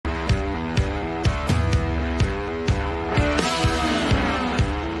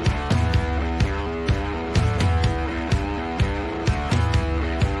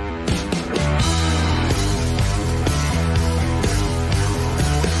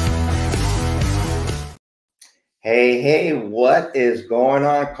Hey, what is going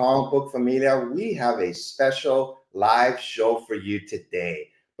on, comic book familia? We have a special live show for you today.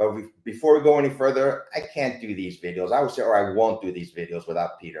 But before we go any further, I can't do these videos. I would say, or I won't do these videos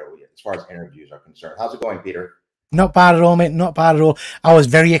without Peter, as far as interviews are concerned. How's it going, Peter? Not bad at all, mate. Not bad at all. I was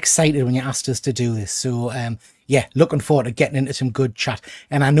very excited when you asked us to do this. So, yeah, looking forward to getting into some good chat.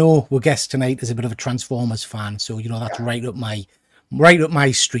 And I know our guest tonight is a bit of a Transformers fan, so that's right up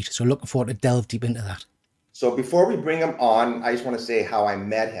my street. So, looking forward to delve deep into that. So before we bring him on, I just want to say how I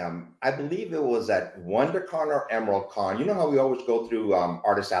met him. I believe it was at WonderCon or EmeraldCon. You know how we always go through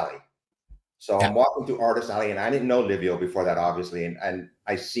Artist Alley. So I'm walking through Artist Alley, and I didn't know Livio before that, obviously. And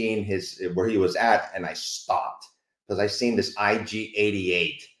I seen where he was at, and I stopped because I seen this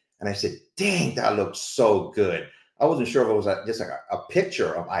IG-88, and I said, "Dang, that looks so good." I wasn't sure if it was just like a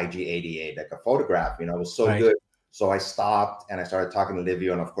picture of IG-88, like a photograph. It was so good. So I stopped and I started talking to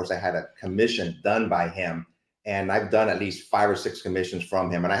Livio, and of course I had a commission done by him, and I've done at least 5 or 6 commissions from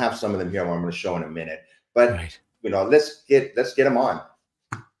him, and I have some of them here I'm going to show in a minute. But let's get him on.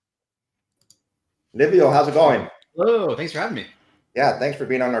 Livio, how's it going? Hello, thanks for having me. Yeah, thanks for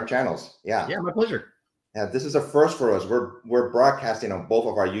being on our channels. Yeah, my pleasure. Yeah, this is a first for us. We're broadcasting on both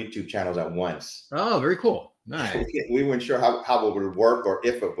of our YouTube channels at once. Oh, very cool. Nice. We weren't sure how it would work or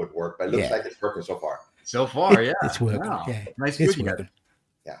if it would work, but it looks like it's working so far. So far, yeah. It's working. Wow. Yeah. Nice it's working.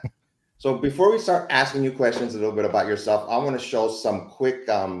 Yeah. So before we start asking you questions a little bit about yourself, I want to show some quick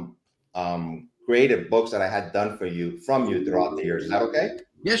creative books that I had done from you throughout the years. Is that okay?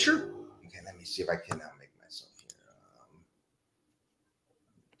 Yeah, sure. Okay, let me see if I can make myself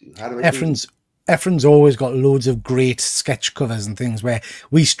here. How do I Efren's always got loads of great sketch covers and things where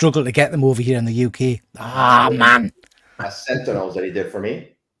we struggle to get them over here in the UK. Man. Sentinels that he did for me.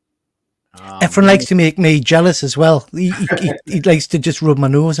 Efren likes to make me jealous as well. He likes to just rub my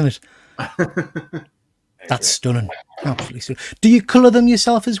nose in it. That's stunning. Absolutely stunning. Do you colour them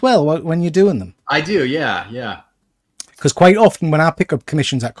yourself as well when you're doing them? I do, yeah. Because quite often when I pick up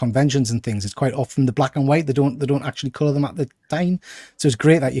commissions at conventions and things, it's quite often the black and white. They don't actually colour them at the time. So it's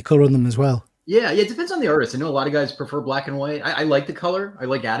great that you colour them as well. Yeah. It depends on the artist. I know a lot of guys prefer black and white. I like the color. I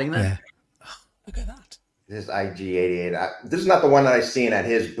like adding that. Yeah. Oh, look at that. This IG-88. This is not the one that I seen at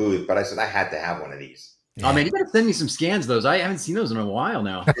his booth, but I said I had to have one of these. Yeah. Oh man, you gotta send me some scans of those. I haven't seen those in a while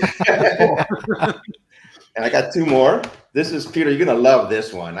now. And I got 2 more. This is Peter. You're gonna love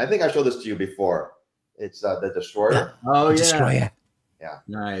this one. I think I showed this to you before. It's the Destroyer. Oh yeah, Destroyer. Yeah,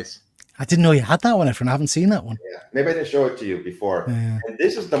 nice. I didn't know you had that one, Efren. I haven't seen that one. Yeah, maybe I didn't show it to you before. Yeah. And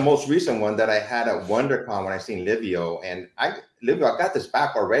this is the most recent one that I had at WonderCon when I seen Livio. And Livio, I got this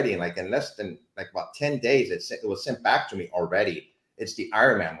back already, and in less than about 10 days, it was sent back to me already. It's the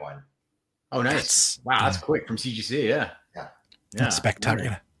Iron Man one. Oh, nice! Wow, that's quick from CGC. Yeah. That's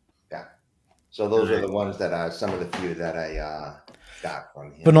spectacular. Yeah. So those are the ones that some of the few that I got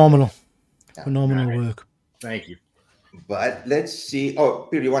from him. Phenomenal. Yeah. Phenomenal work. Thank you. But let's see. Oh,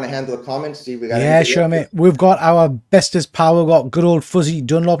 Peter, you want to handle the comments? See if we got. Yeah, sure, mate. We've got our bestest power. We've got good old Fuzzy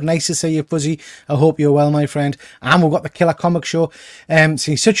Dunlop. Nice to see you, Fuzzy. I hope you're well, my friend. And we've got the Killer Comic Show. So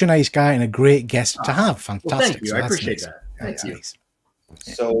he's such a nice guy and a great guest to have. Fantastic. Well, thank you. So I appreciate that. Thank you.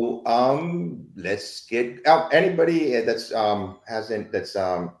 So let's get out anybody that's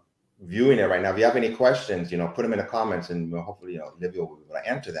viewing it right now. If you have any questions, put them in the comments, and hopefully Livio will be able to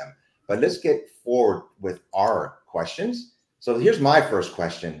answer them. But let's get forward with our questions. So here's my first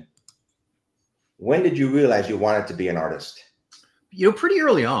question. When did you realize you wanted to be an artist? Pretty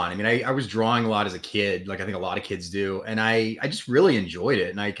early on. I mean, I was drawing a lot as a kid, like I think a lot of kids do. And I just really enjoyed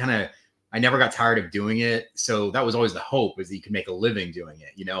it. And I never got tired of doing it. So that was always the hope, is that you could make a living doing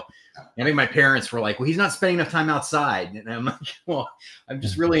it, And I think my parents were like, well, he's not spending enough time outside. And I'm like, well, I'm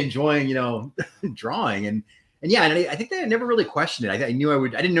just really enjoying, drawing. And yeah, and I think that I never really questioned it. I knew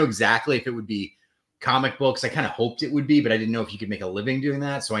I didn't know exactly if it would be comic books. I kind of hoped it would be, but I didn't know if you could make a living doing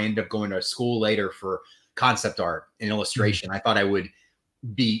that. So I ended up going to school later for concept art and illustration. I thought I would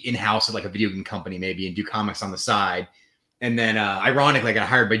be in-house at like a video game company maybe and do comics on the side. And then ironically, I got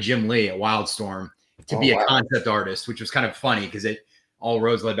hired by Jim Lee at Wildstorm to be a concept artist, which was kind of funny because all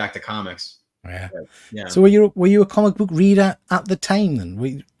roads led back to comics. Yeah. But, yeah. So were you a comic book reader at the time then?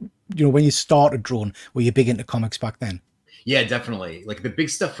 When you started drawing, were you big into comics back then? Yeah, definitely. Like the big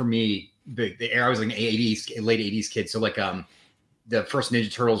stuff for me, the era I was like an late 80s kid. So like the first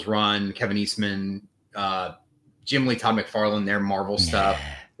Ninja Turtles run, Kevin Eastman, Jim Lee, Todd McFarlane, their Marvel stuff.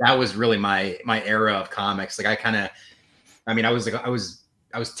 That was really my era of comics. Like I was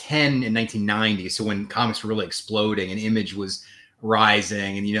 10 in 1990. So when comics were really exploding and Image was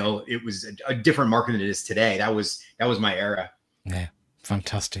rising and, it was a different market than it is today. That was my era. Yeah.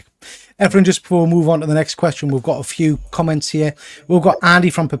 Fantastic. Everyone, just before we move on to the next question, we've got a few comments here. We've got Andy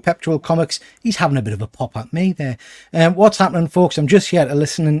from Perpetual Comics. He's having a bit of a pop at me there. What's happening, folks? I'm just here to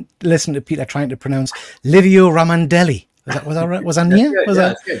listen to Peter trying to pronounce Livio Ramondelli. Was that right? Was that near?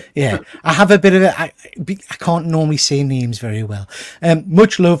 Yeah. I have a bit of it. I can't normally say names very well.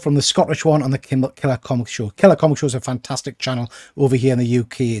 Much love from the Scottish one on the Killer Comics Show. Killer Comics Show is a fantastic channel over here in the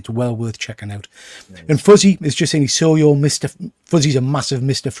UK. It's well worth checking out. Nice. And Fuzzy is just saying he saw your Fuzzy's a massive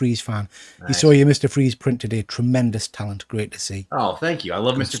Mr. Freeze fan. Nice. He saw your Mr. Freeze print today. Tremendous talent. Great to see. Oh, thank you. I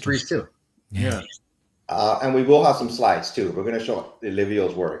love Mr. Freeze too. Yeah. And we will have some slides too. We're going to show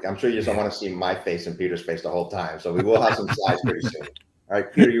Livio's work. I'm sure you just don't want to see my face and Peter's face the whole time. So we will have some slides pretty soon. All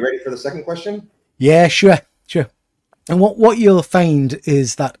right, Peter, you ready for the second question? Yeah, sure. And what you'll find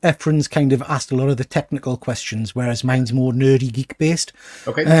is that Efren's kind of asked a lot of the technical questions, whereas mine's more nerdy geek based.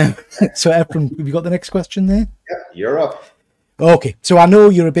 Okay. So Efren, have you got the next question there? Yeah, you're up. Okay, so I know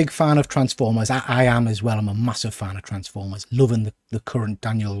you're a big fan of Transformers. I am as well. I'm a massive fan of Transformers, loving the current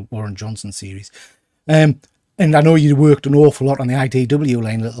Daniel Warren Johnson series. And I know you worked an awful lot on the IDW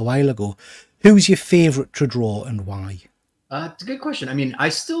line a little while ago. Who's your favourite to draw and why? It's a good question. I mean, I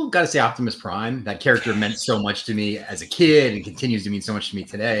still got to say Optimus Prime. That character meant so much to me as a kid and continues to mean so much to me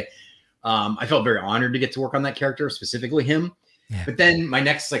today. I felt very honored to get to work on that character, specifically him. Yeah. But then my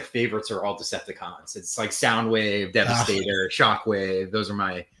next favorites are all Decepticons. It's like Soundwave, Devastator, Shockwave. Those are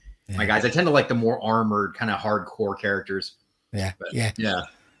my guys. I tend to like the more armored, kind of hardcore characters. Yeah, but, yeah.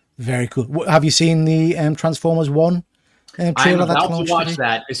 Very cool. Have you seen the Transformers 1 trailer? I'm about to watch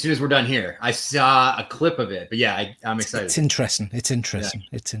that as soon as we're done here. I saw a clip of it, but yeah, I'm excited. It's interesting. It's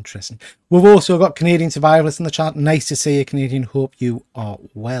interesting. We've also got Canadian Survivalists in the chat. Nice to see you, Canadian. Hope you are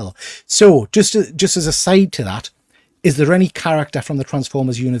well. So, just as a side to that, is there any character from the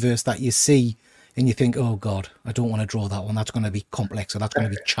Transformers universe that you see and you think, oh God, I don't want to draw that one. That's going to be complex or that's going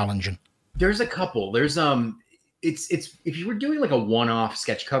to be challenging? There's a couple. There's it's if you were doing like a one-off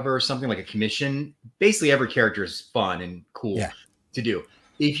sketch cover or something, like a commission, basically every character is fun and cool to do.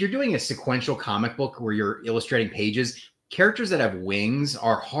 If you're doing a sequential comic book where you're illustrating pages, characters that have wings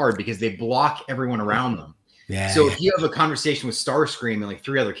are hard because they block everyone around them. So if you have a conversation with Starscream and like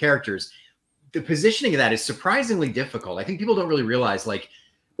 3 other characters, the positioning of that is surprisingly difficult. I think people don't really realize, like,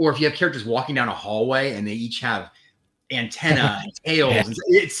 or if you have characters walking down a hallway and they each have antenna and tails,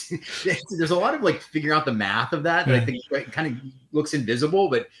 there's a lot of like figuring out the math of that I think kind of looks invisible,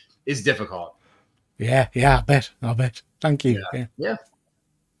 but is difficult. Yeah, I'll bet. Thank you. Yeah.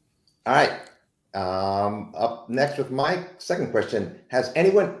 All right. Up next with my second question: has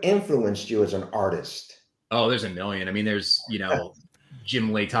anyone influenced you as an artist? Oh, there's a million. I mean, there's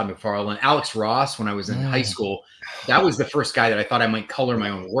Jim Lee, Todd McFarlane, Alex Ross. When I was in high school, that was the first guy that I thought I might color my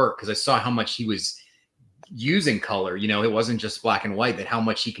own work because I saw how much he was using color. It wasn't just black and white, that how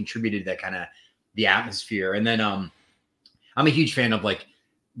much he contributed to that kind of the atmosphere. And then I'm a huge fan of like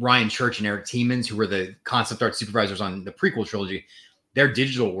Ryan Church and Eric Tiemens, who were the concept art supervisors on the prequel trilogy. Their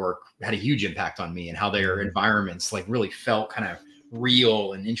digital work had a huge impact on me and how their environments like really felt kind of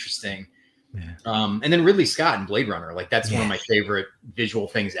real and interesting. And then Ridley Scott and Blade Runner, like that's one of my favorite visual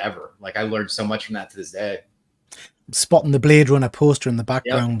things ever. Like I learned so much from that to this day. Spotting the Blade Runner poster in the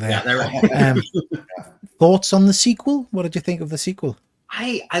background there. Right. Thoughts on the sequel? What did you think of the sequel?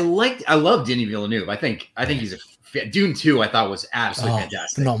 I love Denis Villeneuve. I think he's Dune 2 I thought was absolutely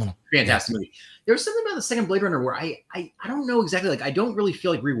fantastic. Phenomenal. Fantastic movie. There was something about the second Blade Runner where I don't know exactly, like I don't really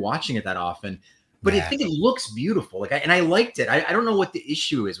feel like rewatching it that often. But I think it looks beautiful. Like I liked it. I don't know what the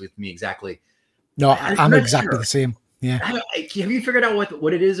issue is with me exactly. No, I'm exactly the same. Yeah. Have you figured out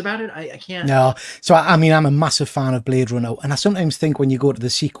what it is about it? I can't. No. So, I mean, I'm a massive fan of Blade Runner. And I sometimes think when you go to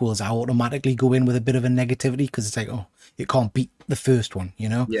the sequels, I automatically go in with a bit of a negativity because it's like, oh, it can't beat the first one,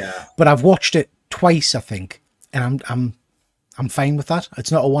 Yeah. But I've watched it twice, I think. And I'm fine with that.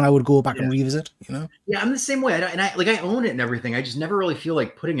 It's not a one I would go back and revisit, Yeah, I'm the same way. I own it and everything. I just never really feel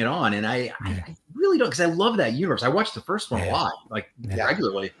like putting it on. And I really don't, because I love that universe. I watched the first one a lot,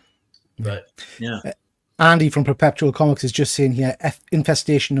 regularly. But Andy from Perpetual Comics is just saying here,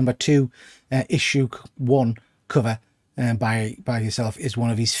 Infestation #2, issue 1 cover by yourself is one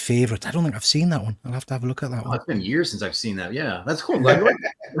of his favorites. I don't think I've seen that one. I'll have to have a look at that one. It's been years since I've seen that. Yeah, that's cool.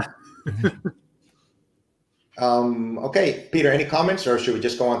 Okay, Peter, any comments, or should we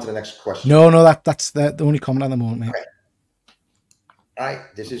just go on to the next question? No, that's the only comment at the moment, mate. Okay. All right,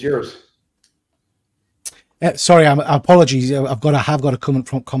 this is yours. Sorry, apologies. I've got a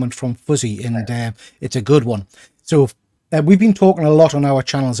comment from Fuzzy, and it's a good one. So we've been talking a lot on our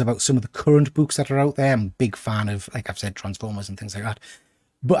channels about some of the current books that are out there. I'm a big fan of, like I've said, Transformers and things like that.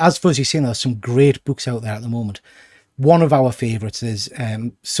 But as Fuzzy's saying, there's some great books out there at the moment. one of our favorites is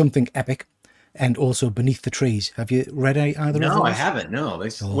Something Epic, and also Beneath the Trees. Have you read either of those? No, I haven't. No.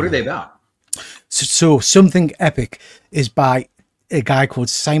 What are they about? So Something Epic is by a guy called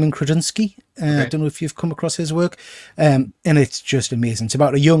Simon Krasinski. I don't know if you've come across his work. And it's just amazing. It's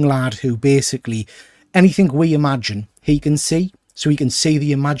about a young lad who basically anything we imagine, he can see. So he can see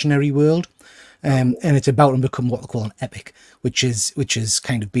the imaginary world. And it's about him become what they call an epic, which is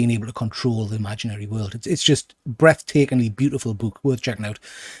kind of being able to control the imaginary world. It's just breathtakingly beautiful book, worth checking out.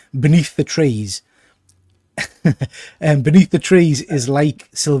 Beneath the Trees. Beneath the Trees is like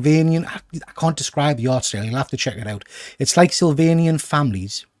Sylvanian. I can't describe the art style. You'll have to check it out. It's like Sylvanian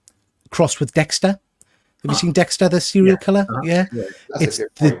Families crossed with Dexter. Have you seen Dexter, the serial killer? Yeah. It's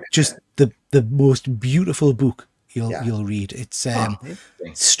just the most beautiful book you'll read. It's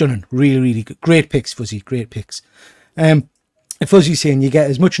stunning. Really, really good. Great picks, Fuzzy. Great picks. Fuzzy's saying you get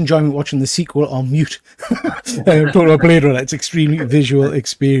as much enjoyment watching the sequel on mute. I'm talking about Blade Runner. It's extremely visual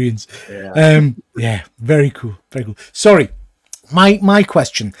experience. Yeah, very cool. Very cool. Sorry, my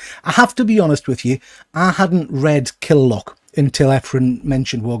question. I have to be honest with you. I hadn't read Kill Lock until Efren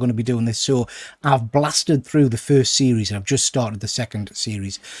mentioned we're going to be doing this. So I've blasted through the first series and I've just started the second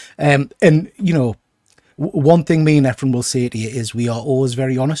series. And you know, one thing me and Efren will say to you is we are always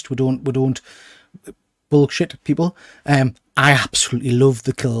very honest. We don't bullshit people. I absolutely love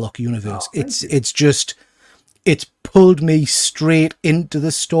the Kill Lock universe. It's pulled me straight into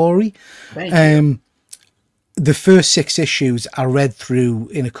the story. The first 6 issues I read through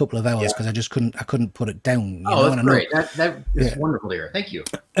in a couple of hours because I couldn't put it down. That's great. That is wonderful to hear. Thank you.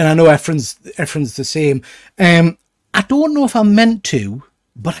 And I know Efren's the same. I don't know if I meant to,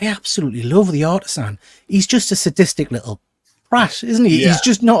 but I absolutely love the artisan. He's just a sadistic little brat, isn't he? He's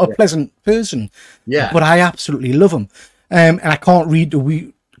just not a pleasant person. But I absolutely love him. And I can't wait to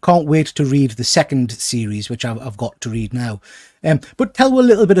read the second series, which I've got to read now. But tell a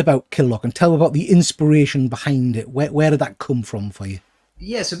little bit about Kill Lock and tell about the inspiration behind it. Where did that come from for you?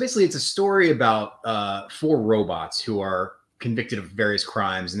 Yeah, so basically it's a story about 4 robots who are convicted of various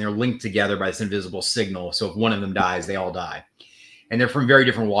crimes, and they're linked together by this invisible signal. So if one of them dies, they all die. And they're from very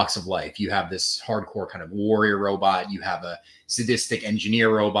different walks of life. You have this hardcore kind of warrior robot. You have a sadistic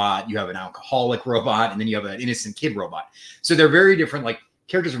engineer robot. You have an alcoholic robot. And then you have an innocent kid robot. So they're very different, like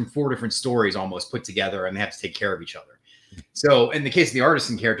characters from 4 different stories almost put together, and they have to take care of each other. So in the case of the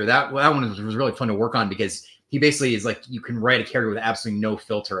artisan character, that one was really fun to work on because he basically is like, you can write a character with absolutely no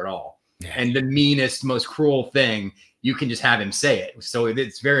filter at all. And the meanest, most cruel thing, you can just have him say it. So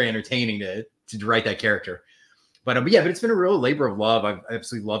it's very entertaining to write that character. But it's been a real labor of love. I've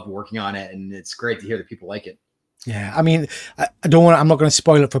absolutely loved working on it, and it's great to hear that people like it. Yeah, I mean, I'm not going to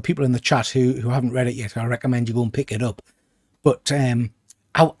spoil it for people in the chat who haven't read it yet. I recommend you go and pick it up. But you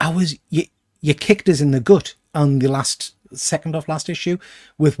kicked us in the gut on the second of last issue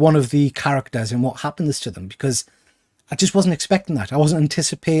with one of the characters and what happens to them, because I just wasn't expecting that. I wasn't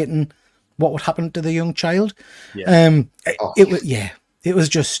anticipating what would happen to the young child. It was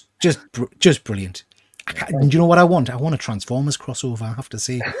just brilliant. And you know what I want? I want a Transformers crossover, I have to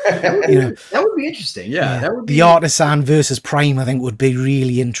say. That would be interesting. That would be the Artisan versus Prime, I think, would be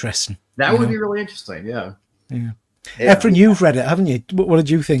really interesting. That would be really interesting. Yeah. Efren, you've read it, haven't you? What did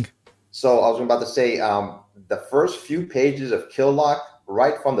you think? So I was about to say, the first few pages of Kill Lock,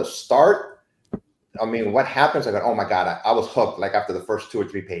 right from the start, I mean, what happens? I go, oh my God, I was hooked like after the first 2 or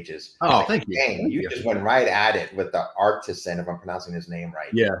 3 pages. Oh, thank you. Dang, you just went right at it with the artisan, if I'm pronouncing his name right.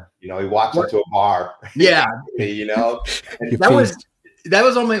 Yeah. He walks into a bar. Yeah. And was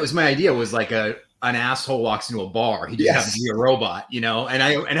my idea, was like an asshole walks into a bar. He just happens to be a robot, and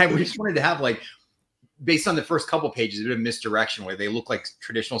I just wanted to have, like, based on the first couple pages, a bit of misdirection where they look like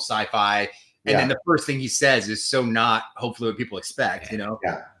traditional sci-fi. And then the first thing he says is so not hopefully what people expect,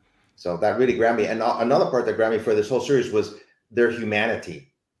 Yeah. So that really grabbed me. And another part that grabbed me for this whole series was their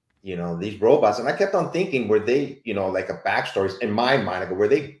humanity. These robots. And I kept on thinking, were they, like a backstory in my mind, were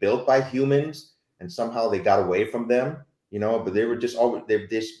they built by humans and somehow they got away from them? But they were just they've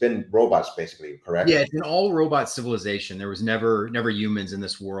just been robots, basically, correct? Yeah, it's an all robot civilization. There was never humans in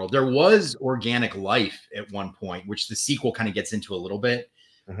this world. There was organic life at one point, which the sequel kind of gets into a little bit.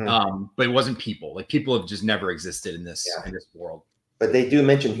 But it wasn't people. Like, people have just never existed in this world. But they do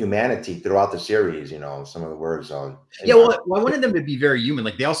mention humanity throughout the series, some of the words on. Well, I wanted them to be very human.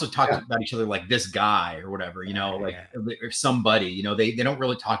 Like, they also talk about each other like this guy or whatever, or somebody, they don't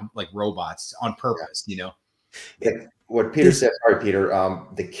really talk like robots on purpose, What Peter said, sorry, Peter,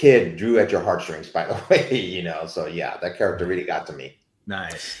 the kid drew at your heartstrings, by the way, so yeah, that character really got to me.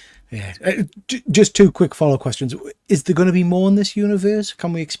 Nice. Yeah. Just 2 quick follow-up questions. Is there going to be more in this universe?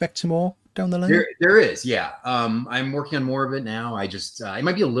 Can we expect some more? down the line? There is, yeah. I'm working on more of it now. I just it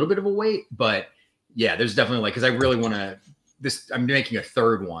might be a little bit of a wait, but yeah, there's definitely like because I really want to. I'm making a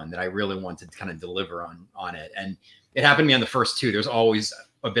third one that I really want to kind of deliver on it, and it happened to me on the first two. There's always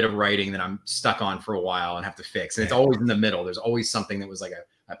a bit of writing that I'm stuck on for a while and have to fix, and it's always in the middle. There's always something that was like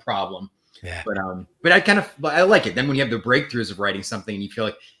a problem. Yeah. But I like it. Then when you have the breakthroughs of writing something and you feel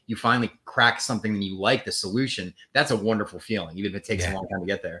like you finally crack something and you like the solution, that's a wonderful feeling, even if it takes a long time to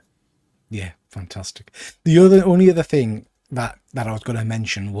get there. Yeah, fantastic. The only other thing that I was going to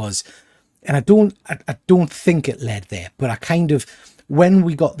mention was, and I don't think it led there, but I kind of, when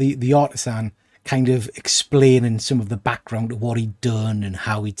we got the artisan kind of explaining some of the background of what he'd done and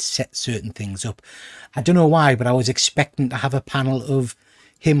how he'd set certain things up, I don't know why, but I was expecting to have a panel of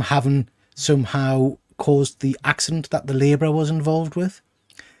him having somehow caused the accident that the labourer was involved with.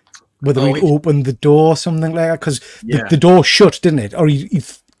 Whether he'd opened the door or something like that, because the door shut, didn't it? Or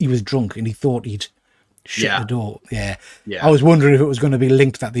he was drunk and he thought he'd shut the door. Yeah. I was wondering if it was going to be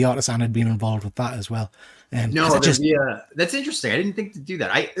linked that the artisan had been involved with that as well. No, that's interesting. I didn't think to do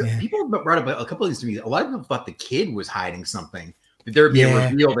that. People brought up a couple of things to me. A lot of people thought the kid was hiding something, that there would be a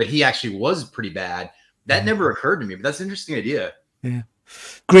reveal that he actually was pretty bad. That never occurred to me, but that's an interesting idea. Yeah.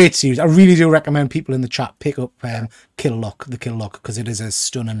 Great series. I really do recommend people in the chat pick up the Kill Lock, because it is a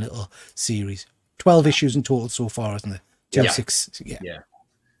stunning little series. 12 issues in total so far, isn't it? 6. Yeah.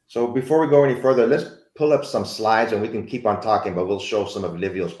 So before we go any further, let's pull up some slides and we can keep on talking, but we'll show some of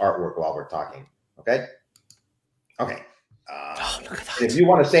Livio's artwork while we're talking. Okay? Okay. Look at that. If you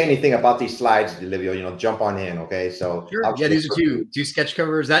want to say anything about these slides, Livio, jump on in. Okay, so sure. These are two sketch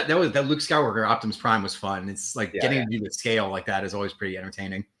covers. That Luke Skywalker Optimus Prime was fun. It's like getting to do the scale like that is always pretty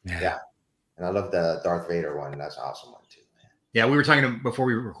entertaining. Yeah, and I love the Darth Vader one. That's an awesome one too. Man. Yeah, we were talking before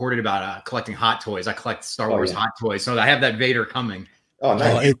we recorded about collecting hot toys. I collect Star Wars hot toys, so I have that Vader coming. Oh,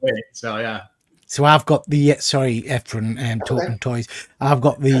 nice. So yeah. So I've got the Efren talking toys. I've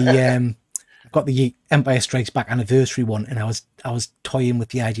got the Empire Strikes Back anniversary one, and I was toying with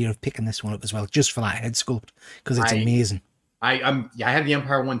the idea of picking this one up as well, just for that head sculpt, because it's amazing. I have the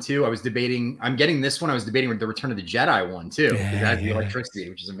Empire one too. I was debating. I'm getting this one. I was debating with the Return of the Jedi one too. It has the electricity,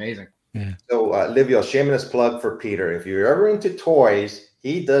 which is amazing. Yeah. So Livio, shameless plug for Peter. If you're ever into toys,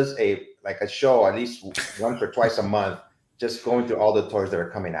 he does a show at least once or twice a month, just going through all the toys that are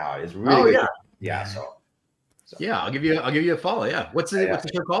coming out. It's really good. Yeah. So yeah, I'll give you a follow. Yeah. What's the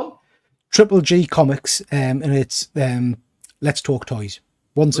show called? Triple G Comics, and it's Let's Talk Toys.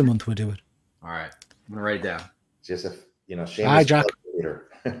 Once a month we do it. All right, I'm gonna write it down. Just shameless. Hi, Jack. Peter.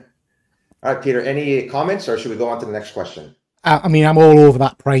 All right, Peter. Any comments, or should we go on to the next question? I mean, I'm all over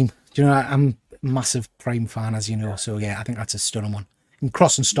that Prime. Do you know, I'm a massive Prime fan, as you know. So yeah, I think that's a stunning one. And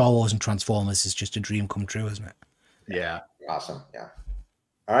crossing Star Wars and Transformers is just a dream come true, isn't it? Yeah. Awesome. Yeah.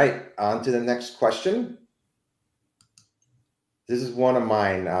 All right, on to the next question. This is one of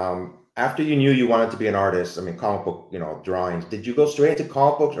mine. After you knew you wanted to be an artist, I mean, comic book, drawings, did you go straight into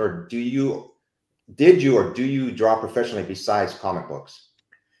comic books, or do you draw professionally besides comic books?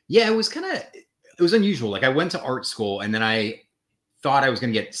 Yeah, it was unusual. Like I went to art school and then I thought I was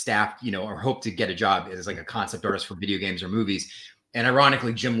going to get staffed, or hope to get a job as like a concept artist for video games or movies. And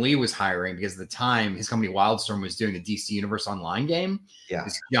ironically, Jim Lee was hiring because at the time his company Wildstorm was doing the DC Universe Online game,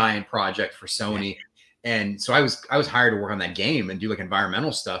 this giant project for Sony. And so I was hired to work on that game and do like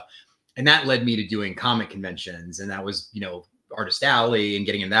environmental stuff. And that led me to doing comic conventions. And that was, Artist Alley and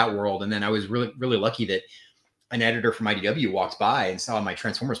getting in that world. And then I was really, really lucky that an editor from IDW walked by and saw my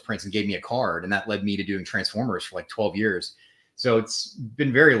Transformers prints and gave me a card. And that led me to doing Transformers for like 12 years. So it's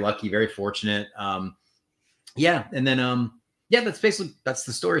been very lucky, very fortunate. And then, that's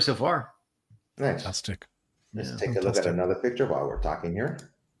the story so far. Nice. Fantastic. Let's take a look at another picture while we're talking here.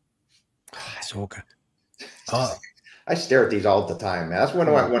 So good. I stare at these all the time, man. That's when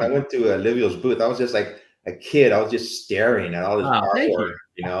I went to Livio's booth. I was just like a kid. I was just staring at all this artwork,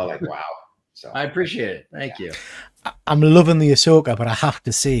 like wow. So I appreciate it. Thank you. I'm loving the Ahsoka, but I have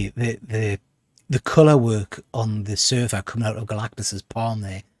to say the color work on the surfer coming out of Galactus's palm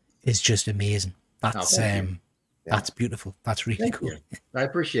there is just amazing. That's that's beautiful. That's really cool. I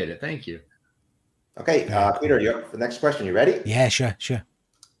appreciate it. Thank you. Okay, Peter, you're up for the next question. You ready? Yeah, sure.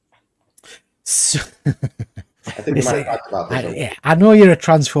 So, I think we might have talked about this. I know you're a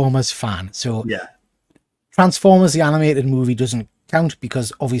Transformers fan, so Transformers the animated movie doesn't count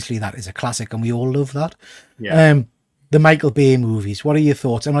because obviously that is a classic and we all love that. Yeah. The Michael Bay movies, what are your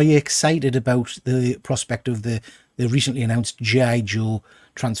thoughts? And are you excited about the prospect of the recently announced G.I. Joe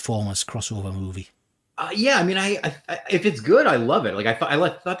Transformers crossover movie? Yeah, I mean, I if it's good, I love it. Like I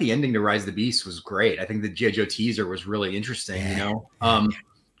thought the ending to Rise of the Beast was great. I think the G.I. Joe teaser was really interesting.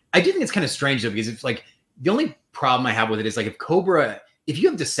 I do think it's kind of strange though, because it's like the only problem I have with it is like if you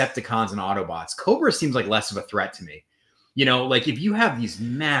have Decepticons and Autobots, Cobra seems like less of a threat to me. You know, like if you have these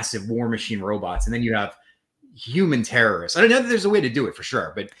massive war machine robots and then you have human terrorists, I don't know that there's a way to do it for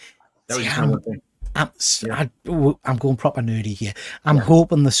sure, but that was just one thing. I'm going proper nerdy here. I'm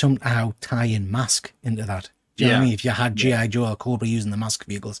hoping there's somehow tie in Mask into that. Do you know what I mean? If you had G.I. Joe or Cobra using the Mask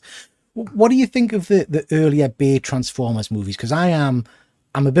vehicles. What do you think of the earlier Bay Transformers movies? Because I'm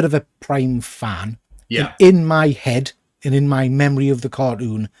a bit of a Prime fan. Yeah. In my head and in my memory of the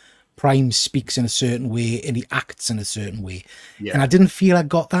cartoon, Prime speaks in a certain way and he acts in a certain way. Yeah. And I didn't feel I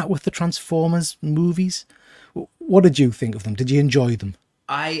got that with the Transformers movies. What did you think of them? Did you enjoy them?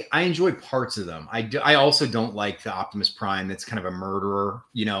 I enjoy parts of them. I also don't like the Optimus Prime that's kind of a murderer,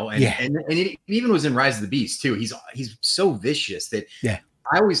 you know, and it even was in Rise of the Beast too. He's so vicious that I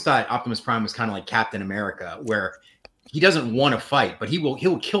always thought Optimus Prime was kind of like Captain America, where he doesn't want to fight, but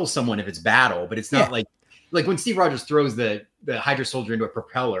he'll kill someone if it's battle. But it's not like when Steve Rogers throws the Hydra Soldier into a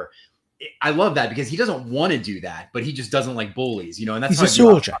propeller. I love that because he doesn't want to do that, but he just doesn't like bullies, you know. And that's he's a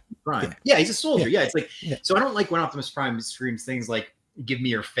soldier. Prime. Yeah, he's a soldier. Yeah, it's like so. I don't like when Optimus Prime screams things like "Give me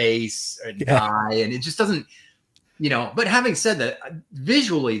your face" and die, and it just doesn't, you know. But having said that,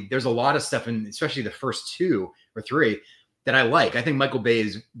 visually, there's a lot of stuff, in especially the first 2 or 3 that I like. I think Michael Bay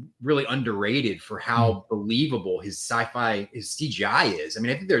is really underrated for how believable his sci-fi, his CGI is. I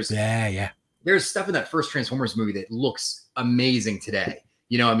mean, I think there's stuff in that first Transformers movie that looks amazing today.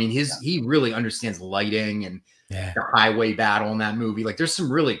 You know, I mean, he really understands lighting and the highway battle in that movie. Like, there's some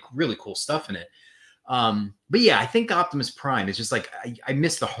really, really cool stuff in it. But yeah, I think Optimus Prime is just like, I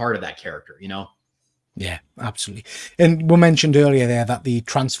miss the heart of that character, you know? Yeah, absolutely. And we mentioned earlier there that the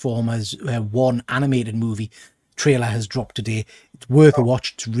Transformers 1 animated movie trailer has dropped today. It's worth a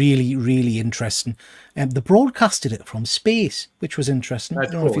watch. It's really, really interesting. They broadcasted it from space, which was interesting. That's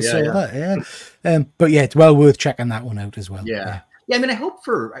I don't know if you saw that. Yeah. But yeah, it's well worth checking that one out as well. Yeah. I mean, I hope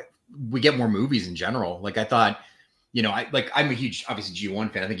we get more movies in general. Like I thought, you know, I'm a huge, obviously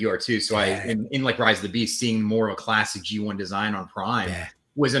G1 fan. I think you are too. So in like Rise of the Beast, seeing more of a classic G1 design on Prime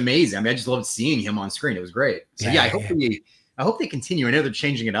was amazing. I mean, I just loved seeing him on screen. It was great. So I hope they continue. I know they're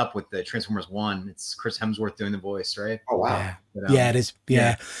changing it up with the Transformers 1. It's Chris Hemsworth doing the voice, right? Oh wow. But, it is.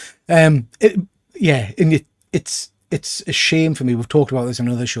 Yeah. And it's a shame for me. We've talked about this in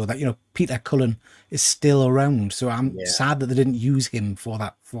another show that, you know, Peter Cullen is still around. So I'm sad that they didn't use him for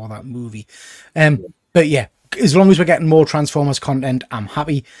that movie. But yeah, as long as we're getting more Transformers content, I'm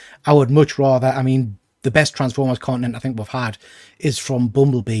happy. I would much rather, I mean, the best Transformers content I think we've had is from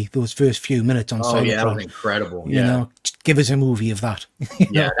Bumblebee, those first few minutes on Cybertron. That was incredible. You know, give us a movie of that.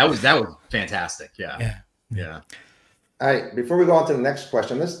 That was fantastic. Yeah. All right, before we go on to the next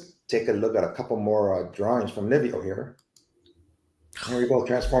question, let's take a look at a couple more drawings from Livio here. Here we go,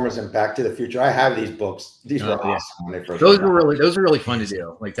 Transformers and Back to the Future. I have these books. These were awesome when they first those were really fun to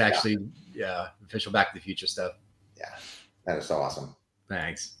do. Like to actually, official Back to the Future stuff. Yeah, that is so awesome.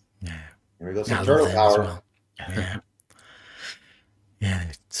 Thanks. Yeah. Here we go, some turtle power. Well. Yeah,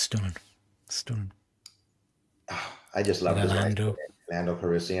 it's stunning. Oh, I just love this. Lando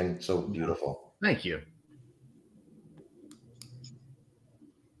Calrissian, so beautiful. Thank you.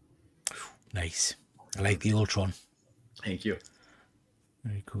 Nice. I like the Ultron. Thank you.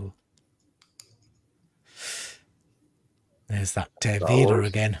 Very cool. There's that Vader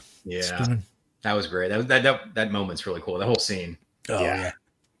again. Yeah, stunning. That was great. That moment's really cool. The whole scene. Oh yeah.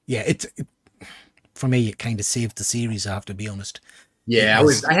 It for me, it kind of saved the series. I have to be honest. Yeah,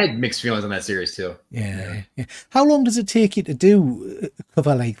 I had mixed feelings on that series too. Yeah. How long does it take you to do a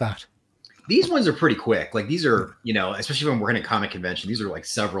cover like that? These ones are pretty quick. Like these are, you know, especially when we're in a comic convention, these are like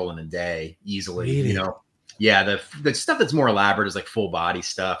several in a day easily. Really? You know, yeah. The stuff that's more elaborate is like full body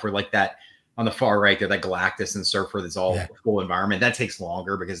stuff, or like that on the far right there, that Galactus and Surfer that's all full environment. That takes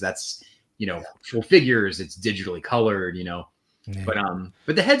longer because that's, you know, full figures. It's digitally colored, you know. Yeah.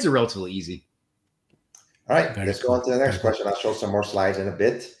 But the heads are relatively easy. All right, let's go on to the next question. I'll show some more slides in a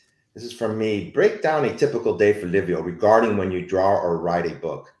bit. This is from me. Break down a typical day for Livio regarding when you draw or write a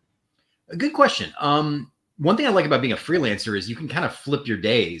book. A good question. One thing I like about being a freelancer is you can kind of flip your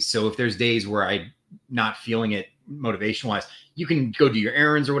days. So if there's days where I'm not feeling it motivation wise, you can go do your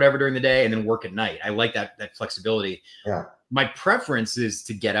errands or whatever during the day and then work at night. I like that flexibility. Yeah. My preference is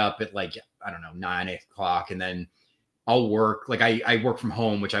to get up at like, I don't know, 9, 8 o'clock, and then I'll work. Like I work from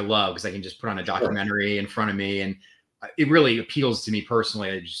home, which I love because I can just put on a documentary in front of me, and it really appeals to me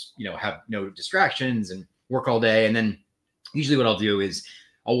personally. I just, you know, have no distractions and work all day. And then usually what I'll do is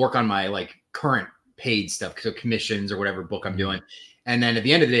I'll work on my like current paid stuff, so commissions or whatever book I'm doing. And then at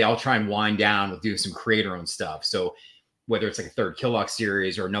the end of the day, I'll try and wind down with doing some creator owned stuff. So whether it's like a third Killock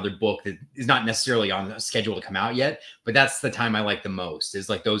series or another book that is not necessarily on a schedule to come out yet, but that's the time I like the most, is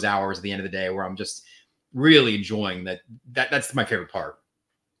like those hours at the end of the day where I'm just really enjoying that's my favorite part.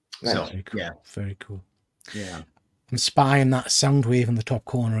 Nice. So Very cool. yeah, Very cool. yeah. I'm spying that sound wave in the top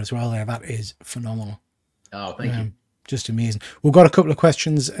corner as well there. That is phenomenal. Oh, thank you. Just amazing. We've got a couple of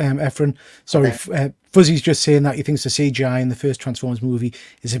questions, Efren. Sorry, Fuzzy's just saying that he thinks the CGI in the first Transformers movie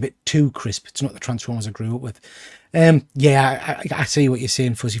is a bit too crisp. It's not the Transformers I grew up with. Yeah, I see what you're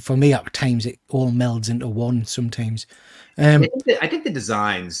saying, Fuzzy. For me, at times, it all melds into one sometimes. I think the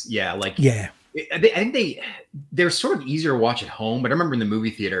designs, yeah, like I think they're sort of easier to watch at home, but I remember in the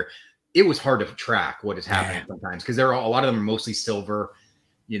movie theater, it was hard to track what is happening sometimes because a lot of them are mostly silver,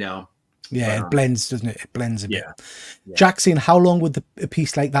 you know. Yeah, it blends, doesn't it? It blends a bit. Yeah. Jack saying, how long would a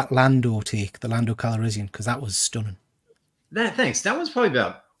piece like that Lando take, the Lando Calrissian? Because that was stunning. Thanks. That was probably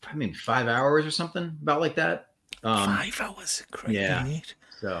about, 5 hours or something, about like that. 5 hours? Great. Yeah. Neat.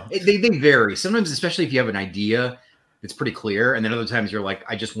 So they vary. Sometimes, especially if you have an idea, it's pretty clear. And then other times you're like,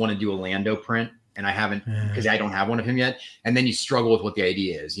 I just want to do a Lando print. And I haven't, because I don't have one of him yet. And then you struggle with what the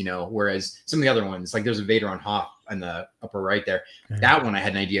idea is, you know, whereas some of the other ones, like there's a Vader on Hoth in the upper right there. That one I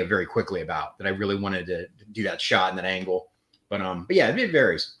had an idea very quickly about, that I really wanted to do that shot and that angle. But yeah, it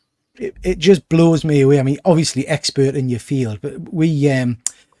varies. It just blows me away. I mean, obviously expert in your field, but we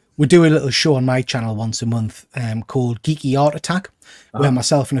do a little show on my channel once a month called Geeky Art Attack, where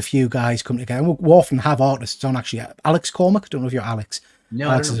myself and a few guys come together. We often have artists on, actually. Alex Cormack, I don't know if you're Alex. No,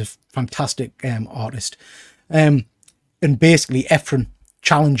 Alex is a fantastic artist. And basically, Efren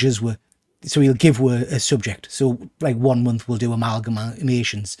challenges were, so he'll give a subject. So, like 1 month, we'll do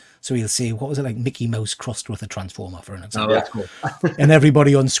amalgamations. So he'll say, what was it, like Mickey Mouse crossed with a Transformer, for an example. Oh, that's cool. And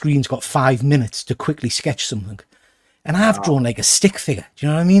everybody on screen's got 5 minutes to quickly sketch something. And I've drawn like a stick figure. Do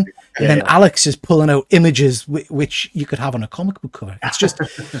you know what I mean? And then Alex is pulling out images which you could have on a comic book cover. It's just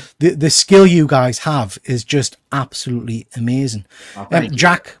the skill you guys have is just absolutely amazing.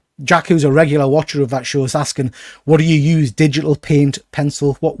 Jack, who's a regular watcher of that show, is asking, what do you use? Digital, paint,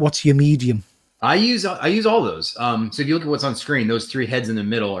 pencil? What's your medium? I use all those. So if you look at what's on screen, those 3 heads in the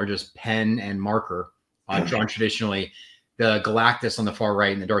middle are just pen and marker, drawn traditionally. The Galactus on the far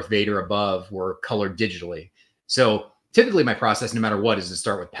right and the Darth Vader above were colored digitally. So typically my process, no matter what, is to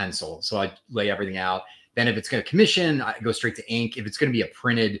start with pencil. So I lay everything out. Then if it's going to commission, I go straight to ink. If it's going to be a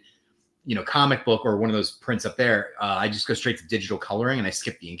printed, comic book or one of those prints up there, I just go straight to digital coloring and I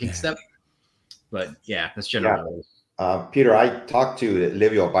skip the inking step. But yeah, that's generally. Peter, I talked to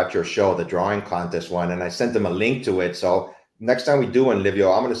Livio about your show, the drawing contest one, and I sent him a link to it. So next time we do one,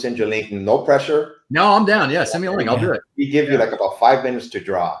 Livio, I'm going to send you a link. No pressure. No, I'm down. Yeah, send me a link. I'll do it. We give you like about 5 minutes to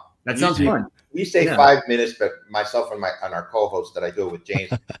draw. That sounds fun. We say 5 minutes, but myself and our co-host that I do it with,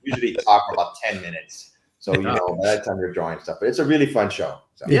 James, usually talk for about 10 minutes. So, by that time you're drawing stuff. But it's a really fun show.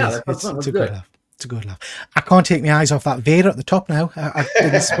 So. Yeah, it's a good laugh. It's a good laugh. I can't take my eyes off that Vader at the top now. I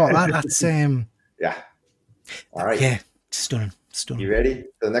didn't spot that. That's yeah. All right. Yeah, stunning. You ready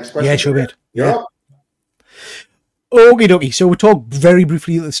for the next question? Yeah, sure, mate. Yeah. Okie dokie. So we talked very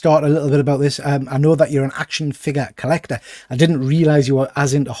briefly at the start a little bit about this. I know that you're an action figure collector. I didn't realize you were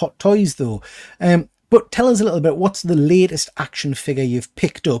as into hot toys though. But tell us a little bit, what's the latest action figure you've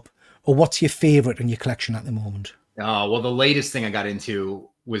picked up, or what's your favorite in your collection at the moment? Well, the latest thing I got into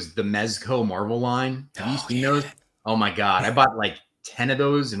was the Mezco Marvel line. Have you seen those? Oh my God. I bought like 10 of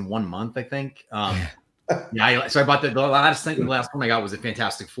those in 1 month, I think. So I bought the last one I got was a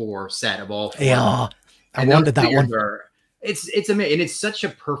Fantastic Four set of all 4. Yeah. I wanted that one. It's amazing. And it's such a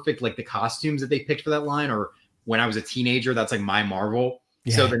perfect, like the costumes that they picked for that line, or when I was a teenager, that's like my Marvel.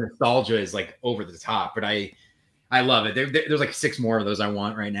 Yeah. So the nostalgia is like over the top, but I love it. There's like 6 more of those I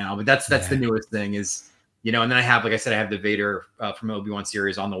want right now, but that's the newest thing is, and then I have, like I said, I have the Vader from Obi-Wan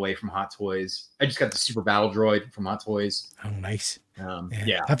series on the way from Hot Toys. I just got the Super Battle Droid from Hot Toys. Oh, nice.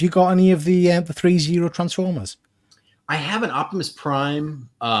 Yeah. Have you got any of the 3-0 Transformers? I have an Optimus Prime.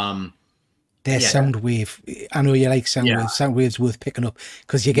 Their Soundwave. I know you like Soundwave. Soundwave's worth picking up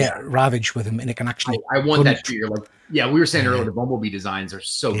because you get Ravage with them, and it can actually. I want that too. Like, we were saying earlier, the Bumblebee designs are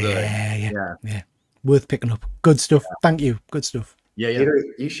so good. Yeah. Worth picking up. Good stuff. Thank you. Good stuff. Yeah. Peter,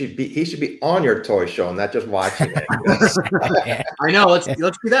 he should be on your toy show, not just watching it. I know. Let's do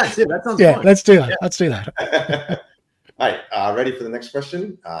that too. That sounds fun. Let's do that. Let's do that. All right. Ready for the next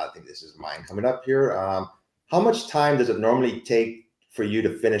question? I think this is mine coming up here. How much time does it normally take for you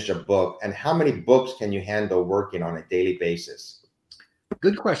to finish a book, and how many books can you handle working on a daily basis?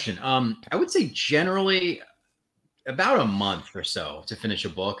 Good question. I would say generally about a month or so to finish a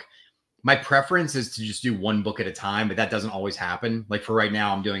book. My preference is to just do 1 book at a time, but that doesn't always happen. Like for right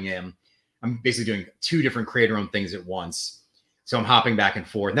now, I'm doing I'm basically doing 2 different creator-owned things at once. So I'm hopping back and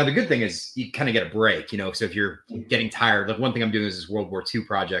forth. Now, the good thing is you kind of get a break, you know, so if you're getting tired, like one thing I'm doing is this World War II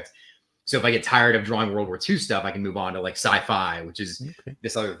project. So if I get tired of drawing World War II stuff, I can move on to like sci-fi, which is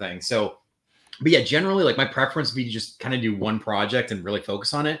this other thing. So, but yeah, generally like my preference would be to just kind of do one project and really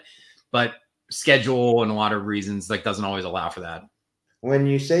focus on it. But schedule and a lot of reasons like doesn't always allow for that. When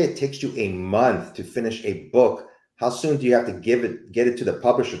you say it takes you a month to finish a book, how soon do you have to get it to the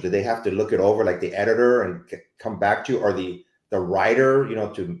publisher? Do they have to look it over, like the editor, and come back to you, or the writer, you know,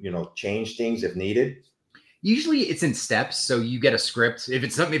 to change things if needed? Usually it's in steps. So you get a script. If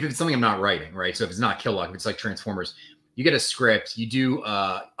it's something I'm not writing, right? So if it's not Killuck, if it's like Transformers, you get a script, you do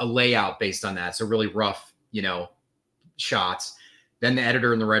a layout based on that. So really rough, you know, shots. Then the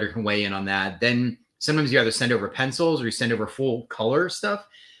editor and the writer can weigh in on that. Then sometimes you either send over pencils or you send over full color stuff.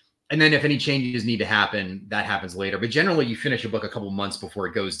 And then if any changes need to happen, that happens later. But generally you finish a book a couple months before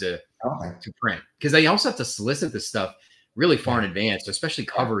it goes to print. Because they also have to solicit this stuff really far in advance. So especially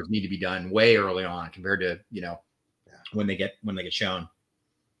covers need to be done way early on compared to, you know, when they get shown.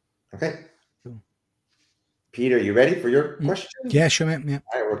 Okay. Peter, you ready for your question? Yeah, sure, mate. Yeah.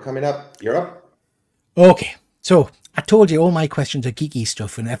 All right, we're coming up. You're up. Okay. So I told you all my questions are geeky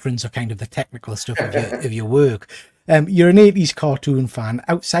stuff and everyone's are kind of the technical stuff of your work. You're an 80s cartoon fan.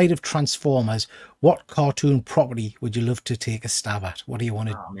 Outside of Transformers, what cartoon property would you love to take a stab at? What do you want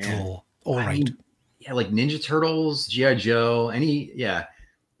to draw? All right. Yeah, like Ninja Turtles, G.I. Joe, any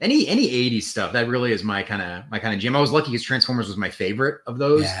 80s stuff. That really is my kind of jam. I was lucky because Transformers was my favorite of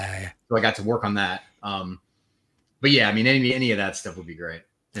those. Yeah. So I got to work on that. But yeah, I mean, any of that stuff would be great.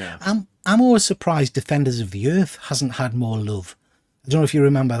 Yeah. I'm always surprised Defenders of the Earth hasn't had more love. I don't know if you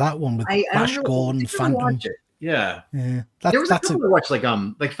remember that one with Flash Gordon, Phantom. Yeah. Yeah. There was a couple to watch, like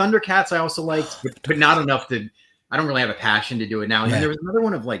Thundercats I also liked, but not enough to, I don't really have a passion to do it now. And then there was another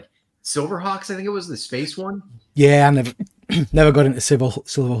one of like Silverhawks, I think it was the space one. Yeah, I never got into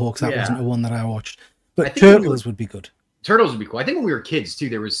Silverhawks. That wasn't the one that I watched. But Turtles would be good. Turtles would be cool. I think when we were kids too,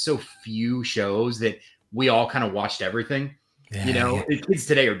 there was so few shows that we all kind of watched everything. Yeah, you know, kids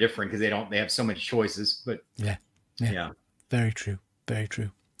today are different because they have so much choices. But yeah. Very true. Very true.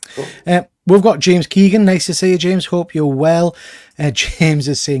 Cool. We've got James Keegan. Nice to see you, James. Hope you're well. James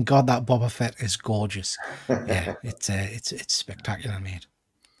is saying, "God, that Boba Fett is gorgeous." Yeah, it's spectacular, mate.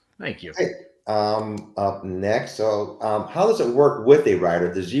 Thank you. Hey, up next. So, how does it work with a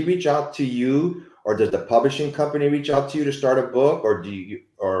writer? Does he reach out to you, or does the publishing company reach out to you to start a book, or do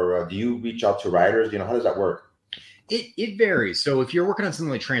you reach out to writers? You know, how does that work? It varies. So if you're working on something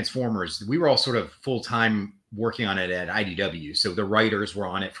like Transformers, we were all sort of full-time working on it at IDW. So the writers were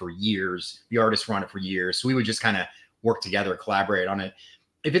on it for years. The artists were on it for years. So we would just kind of work together, collaborate on it.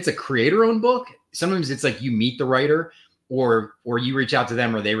 If it's a creator-owned book, sometimes it's like you meet the writer or you reach out to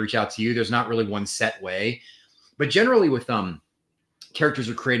them or they reach out to you. There's not really one set way. But generally with characters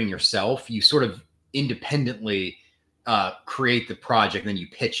you're creating yourself, you sort of independently create the project, and then you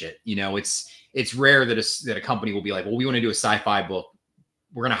pitch it. You know, it's rare that a company will be like, well, we want to do a sci-fi book.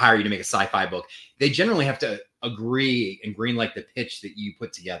 We're going to hire you to make a sci-fi book. They generally have to agree and greenlight the pitch that you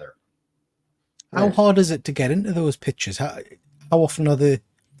put together. How hard is it to get into those pitches? How often are they?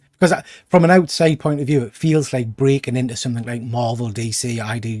 Because from an outside point of view, it feels like breaking into something like Marvel, DC,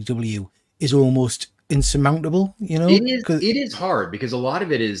 IDW is almost insurmountable. You know, it is hard because a lot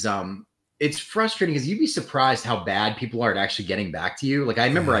of it is it's frustrating because you'd be surprised how bad people are at actually getting back to you. Like I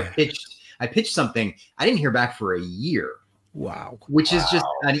remember I pitched something, I didn't hear back for a year. Wow. Which is just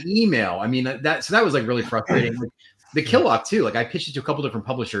an email. I mean, that was like really frustrating. Like, the Killuck too. Like I pitched it to a couple different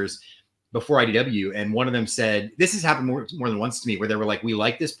publishers before IDW, and one of them said, this has happened more than once to me, where they were like, we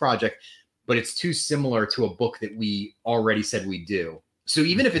like this project, but it's too similar to a book that we already said we do. So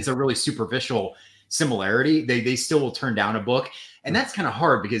even if it's a really superficial similarity, they still will turn down a book. And that's kind of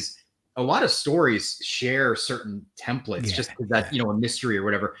hard because a lot of stories share certain templates, just because that, you know, a mystery or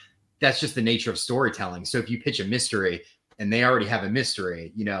whatever. That's just the nature of storytelling. So if you pitch a mystery and they already have a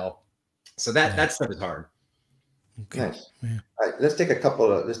mystery, you know, so that stuff is hard. Okay. Nice. Yeah. All right, let's take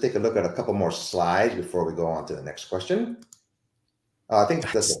a look at a couple more slides before we go on to the next question. I think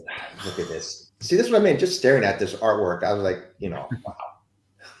look at this. See, this is what I mean. Just staring at this artwork, I was like, you know, wow.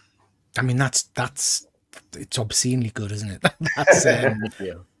 I mean, it's obscenely good, isn't it? That's yeah,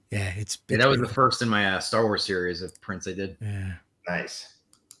 that was cool. the first in my Star Wars series of prints I did. Yeah. Nice.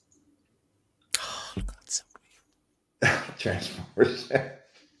 Oh, look, that's so Transformers.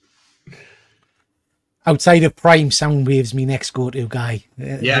 Outside of Prime, Soundwave's me next go-to guy.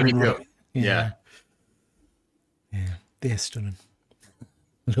 Yeah, me too. Yeah, they're stunning.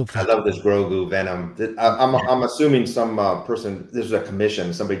 Love I that. love this Grogu Venom. I'm assuming some person, this is a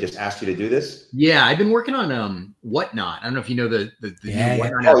commission. Somebody just asked you to do this. Yeah, I've been working on Whatnot. I don't know if you know the new Yeah,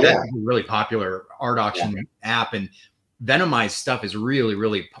 Whatnot Oh app. That's yeah. a really popular art auction app, and Venomized stuff is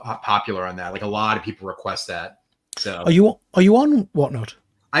really popular on that. Like a lot of people request that. So Are you on Whatnot?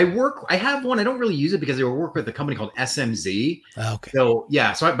 I have one. I don't really use it because I work with a company called SMZ. Okay. So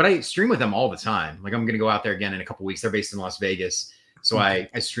yeah, but I stream with them all the time. Like I'm gonna go out there again in a couple weeks. They're based in Las Vegas, so I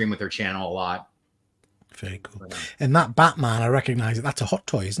stream with their channel a lot. Very cool. And that Batman, I recognize it. That's a hot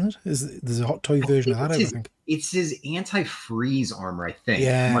toy, isn't it? There's a hot toy version of that, I think. It's his anti-freeze armor, I think.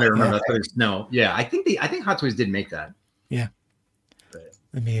 Yeah. From what I remember. Yeah. I think Hot Toys did make that. Yeah. But,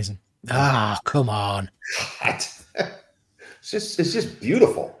 amazing. Ah, come on. It's just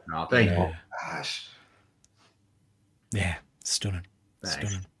beautiful. Oh, thank you. Gosh. Yeah, stunning. Thanks.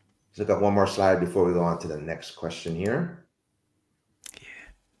 Stunning. So I've got one more slide before we go on to the next question here. Yeah.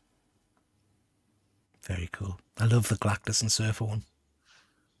 Very cool. I love the Galactus and Surfer one.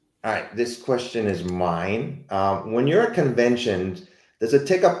 All right, this question is mine. When you're at conventions, does it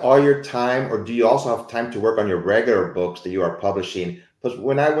take up all your time, or do you also have time to work on your regular books that you are publishing? Because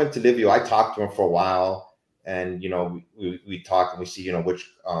when I went to Livio, I talked to him for a while, and we talk and we see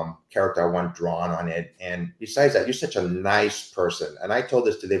which character I want drawn on it. And besides that, you're such a nice person. And I told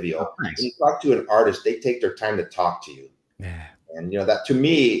this to Livio. Oh, nice. When you talk to an artist, they take their time to talk to you. Yeah. And that to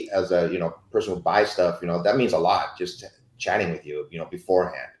me, as a person who buys stuff, that means a lot. Just chatting with you,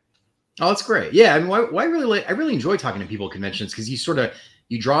 beforehand. Oh, that's great. Yeah, I mean, I really enjoy talking to people at conventions because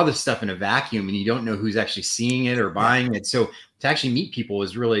you draw this stuff in a vacuum and you don't know who's actually seeing it or buying it. So to actually meet people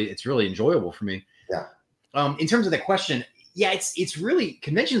it's really enjoyable for me. Yeah. In terms of the question, yeah, it's really,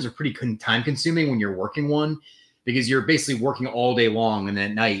 conventions are pretty time consuming when you're working one, because you're basically working all day long, and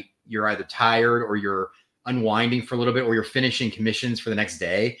then at night you're either tired or you're unwinding for a little bit, or you're finishing commissions for the next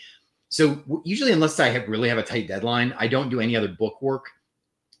day. So usually, unless I really have a tight deadline, I don't do any other book work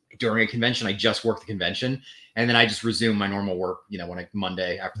during a convention. I just work the convention, and then I just resume my normal work, when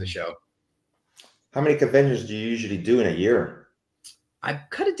Monday after the show. How many conventions do you usually do in a year? I've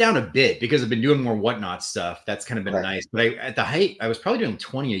cut it down a bit because I've been doing more Whatnot stuff. That's kind of been nice. But at the height, I was probably doing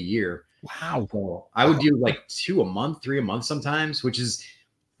 20 a year. Wow. So I would do like 2 a month, 3 a month sometimes,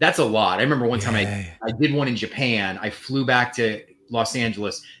 that's a lot. I remember one time I did one in Japan. I flew back to Los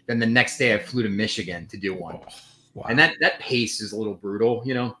Angeles. Then the next day I flew to Michigan to do one. Wow. And that pace is a little brutal,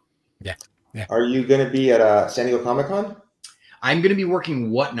 Yeah. Yeah. Are you going to be at San Diego Comic-Con? I'm going to be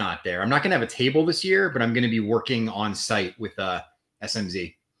working Whatnot there. I'm not going to have a table this year, but I'm going to be working on site with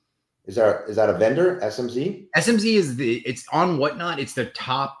SMZ. Is that a vendor, SMZ? SMZ it's on Whatnot. It's the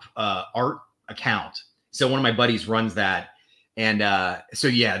top art account. So one of my buddies runs that. And so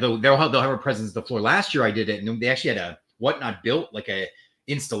yeah, they'll have a presence at the floor. Last year I did it, and they actually had a Whatnot built like a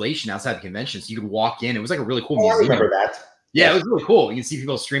installation outside the convention. So you could walk in. It was like a really cool museum. I remember that. Yeah, it was really cool. You can see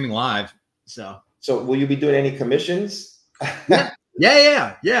people streaming live. So will you be doing any commissions?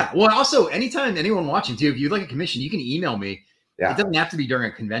 Yeah. Well, also anytime anyone watching too, if you'd like a commission, you can email me. Yeah. It doesn't have to be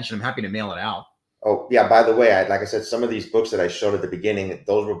during a convention. I'm happy to mail it out. Oh, yeah. By the way, like I said, some of these books that I showed at the beginning,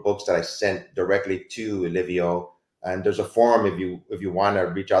 those were books that I sent directly to Livio. And there's a forum if you want to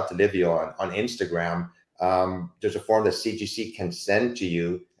reach out to Livio on Instagram. There's a form that CGC can send to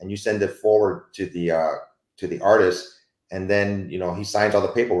you, and you send it forward to the artist, and then he signs all the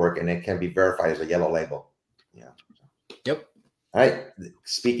paperwork, and it can be verified as a yellow label. Yeah. Yep. All right.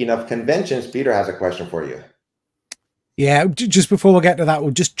 Speaking of conventions, Peter has a question for you. Yeah, just before we get to that,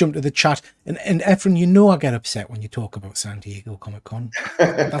 we'll just jump to the chat. And Efren, I get upset when you talk about San Diego Comic Con.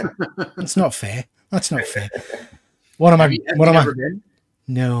 That's not fair. That's not fair. Have you ever been?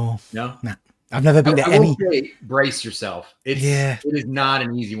 No. Nah. I've never been to any. Brace yourself. It is not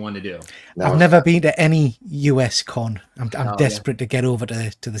an easy one to do. No, I've never been to any US con. I'm desperate to get over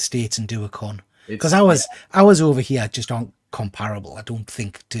to the States and do a con, because I was over here just aren't comparable. I don't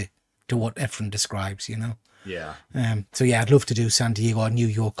think to what Efren describes. Yeah. So yeah, I'd love to do San Diego or New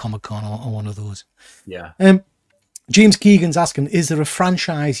York Comic Con or one of those. Yeah. James Keegan's asking, is there a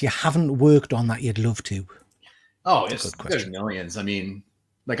franchise you haven't worked on that you'd love to? Oh, there's millions. I mean,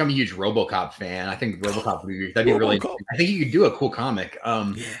 like, I'm a huge RoboCop fan. I think RoboCop that'd be really. I think you could do a cool comic.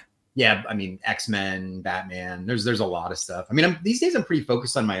 Yeah. I mean, X-Men, Batman. There's a lot of stuff. I mean, these days I'm pretty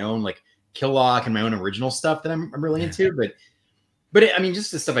focused on my own like Killock and my own original stuff that I'm really into. But I mean,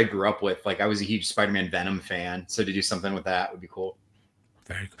 just the stuff I grew up with. Like, I was a huge Spider-Man Venom fan, so to do something with that would be cool.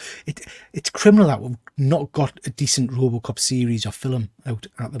 Very cool. It's criminal that we've not got a decent RoboCop series or film out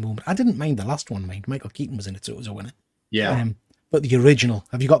at the moment. I didn't mind the last one. Michael Keaton was in it, so it was a winner. Yeah. But the original,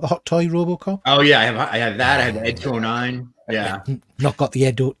 have you got the hot toy RoboCop? Oh yeah, I have that. I have the Ed 209. Yeah. Not got the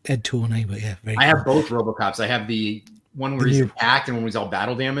Ed Tony, but yeah, very I cool. have both RoboCops. I have the one where he's attacked and one where he's all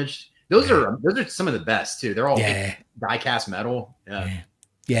battle damaged. Those are some of the best too. They're all die-cast metal.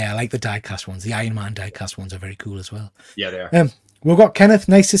 Yeah, I like the die-cast ones. The Iron Man die-cast ones are very cool as well. Yeah, they are. We've got Kenneth.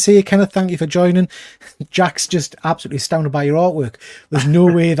 Nice to see you, Kenneth. Thank you for joining. Jack's just absolutely astounded by your artwork. There's no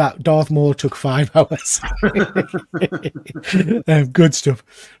way that Darth Maul took 5 hours. Good stuff.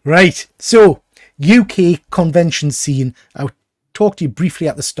 Right. So, UK convention scene. I talked to you briefly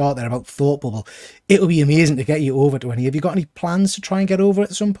at the start there about Thought Bubble. It would be amazing to get you over to any. Have you got any plans to try and get over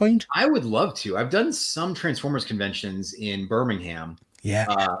at some point? I would love to. I've done some Transformers conventions in Birmingham. Yeah,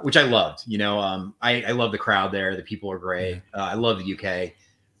 which I loved. You know, I love the crowd there. The people are great. I love the UK.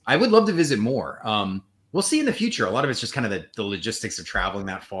 I would love to visit more. We'll see in the future. A lot of it's just kind of the logistics of traveling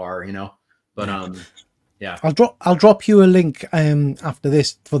that far, you know. But yeah. I'll drop you a link after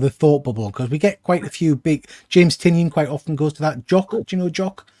this for the Thought Bubble, because we get quite a few big. James Tinian quite often goes to that. Jock, do you know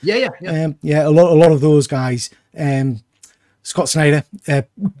Jock? Yeah. A lot of those guys. Scott Snyder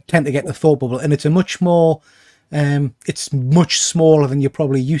tend to get the Thought Bubble, and it's a much more. It's much smaller than you're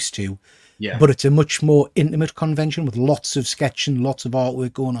probably used to, but it's a much more intimate convention with lots of sketching, lots of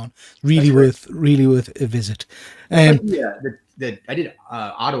artwork going on. Really worth a visit. I did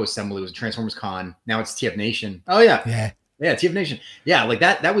Auto Assembly was a Transformers Con. Now it's TF Nation. Oh yeah, TF Nation. Yeah, like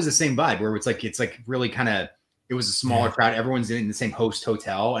that was the same vibe where it's like really kind of. It was a smaller crowd. Everyone's in the same host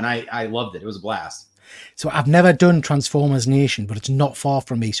hotel, and I loved it. It was a blast. So I've never done Transformers Nation, but it's not far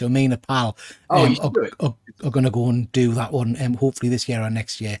from me. So me and a pal are going to go and do that one, hopefully this year or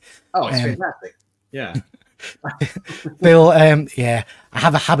next year. Oh, it's fantastic. Yeah. Phil, I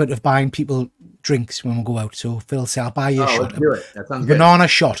have a habit of buying people drinks when we go out. So Phil said, I'll buy you a shot. Do it. That sounds banana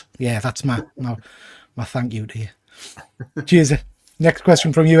shot. Yeah, that's my thank you to you. Cheers. Next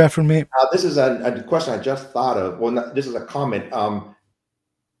question from you, Efren, mate. This is a question I just thought of. Well, this is a comment.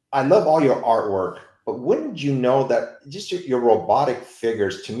 I love all your artwork. But wouldn't you know that just your robotic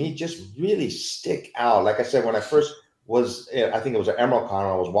figures, to me, just really stick out? Like I said, when I first was, I think it was at Emerald Con,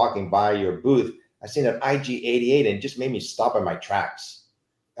 I was walking by your booth, I seen an IG-88 and it just made me stop in my tracks.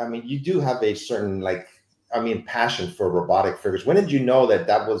 I mean, you do have a certain, passion for robotic figures. When did you know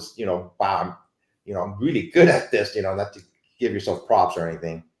that was, wow, I'm really good at this, not to give yourself props or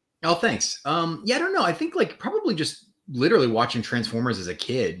anything? Oh, thanks. I don't know. I think probably just literally watching Transformers as a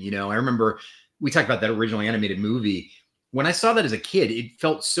kid, I remember we talked about that original animated movie. When I saw that as a kid, it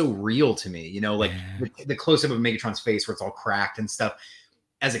felt so real to me, the close-up of Megatron's face where it's all cracked and stuff.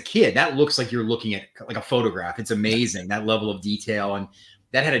 As a kid, that looks like you're looking at like a photograph. It's amazing, that level of detail. And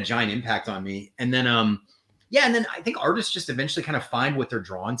that had a giant impact on me. And then, and then I think artists just eventually kind of find what they're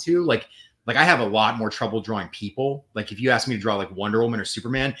drawn to. Like I have a lot more trouble drawing people. Like if you ask me to draw like Wonder Woman or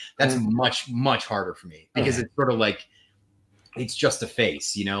Superman, that's much, much harder for me because it's sort of like, it's just a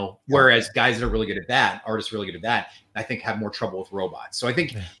face, whereas guys that are really good at that, artists really good at that, I think have more trouble with robots. So I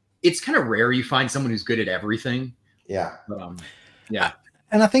think it's kind of rare you find someone who's good at everything. Yeah.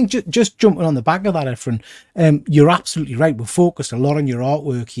 And I think just jumping on the back of that, Efren, you're absolutely right. We're focused a lot on your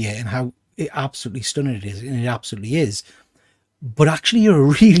artwork here and how absolutely stunning it is, and it absolutely is. But actually, you're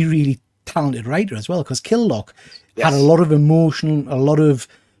a really, really talented writer as well, because Killlock had a lot of emotion, a lot of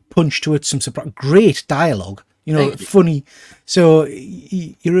punch to it, some great dialogue. Funny. So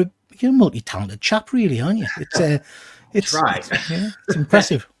you're a multi-talented chap, really, aren't you? It's right. It's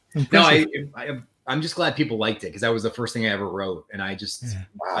impressive. No, I'm just glad people liked it because that was the first thing I ever wrote, and I'm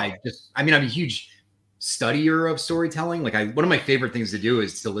a huge studier of storytelling. Like one of my favorite things to do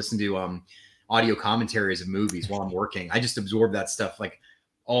is to listen to audio commentaries of movies while I'm working. I just absorb that stuff like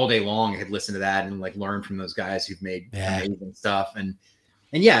all day long. I could listen to that and like learn from those guys who've made amazing stuff. And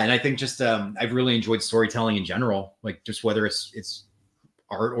I think just I've really enjoyed storytelling in general, like just whether it's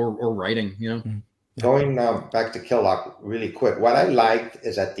art or writing, Going back to Killlock really quick, what I liked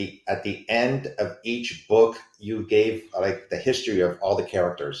is at the end of each book, you gave like the history of all the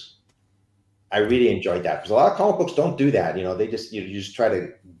characters. I really enjoyed that because a lot of comic books don't do that. They just you just try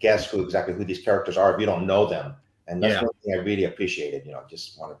to guess exactly who these characters are if you don't know them, and that's one thing I really appreciated.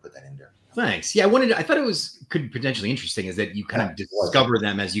 Just want to put that in there. Thanks. Yeah, I thought it could potentially interesting is that you kind of discover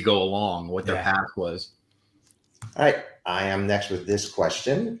them as you go along, what their path was. All right, I am next with this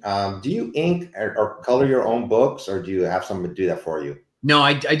question. Do you ink or color your own books, or do you have someone do that for you? No,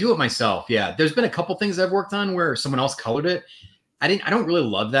 I do it myself. Yeah, there's been a couple things I've worked on where someone else colored it. I don't really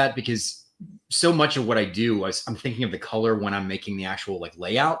love that because so much of what I do, I'm thinking of the color when I'm making the actual like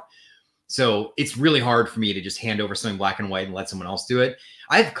layout. So it's really hard for me to just hand over something black and white and let someone else do it.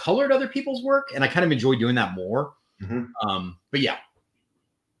 I've colored other people's work and I kind of enjoy doing that more. Mm-hmm. But yeah.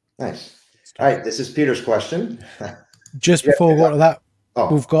 Nice. All right. This is Peter's question. just before we go to that,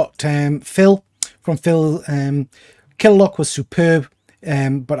 we've got Phil from Phil. Kill Lock was superb,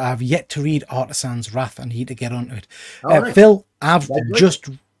 but I've yet to read Artisan's Wrath. I need to get onto it. Nice. Phil, I've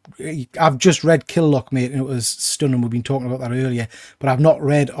just read Kill Lock, mate, and it was stunning. We've been talking about that earlier, but I've not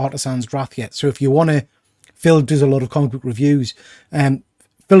read Artisan's Wrath yet. So if you want to, Phil does a lot of comic book reviews.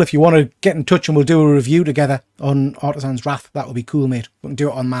 Phil, if you want to get in touch and we'll do a review together on Artisan's Wrath, that would be cool, mate. We can do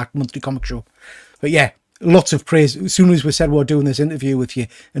it on my monthly comic show. But yeah, lots of praise. As soon as we said we were doing this interview with you,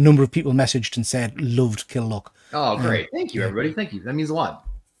 a number of people messaged and said loved Kill Lock. Oh, great. Thank you, everybody. Thank you. That means a lot.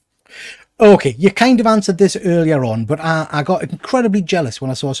 Okay, you kind of answered this earlier on, but I got incredibly jealous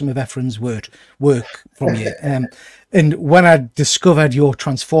when I saw some of Ephraim's work from you. And when I discovered your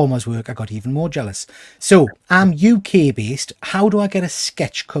Transformers work, I got even more jealous. So I'm UK based. How do I get a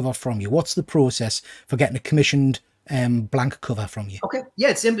sketch cover from you? What's the process for getting a commissioned blank cover from you? Okay.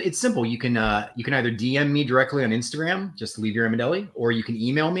 Yeah, it's simple. You can either DM me directly on Instagram, just Livio Ramondelli, or you can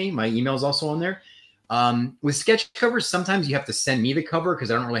email me. My email is also on there. With sketch covers, sometimes you have to send me the cover because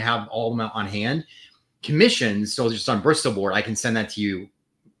I don't really have all of them on hand. Commissions, so just on Bristol board, I can send that to you,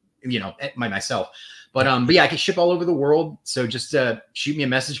 myself. But yeah, I can ship all over the world. So just shoot me a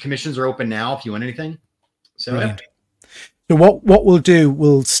message. Commissions are open now if you want anything. So yeah. So what we'll do,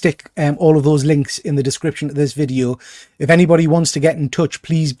 we'll stick all of those links in the description of this video. If anybody wants to get in touch,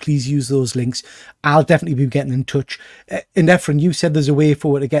 please use those links. I'll definitely be getting in touch. And Ephraim, you said there's a way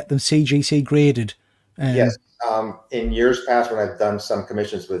forward to get them CGC graded. Yes. In years past, when I've done some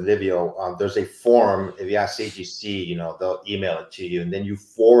commissions with Livio, there's a form. If you ask CGC, they'll email it to you, and then you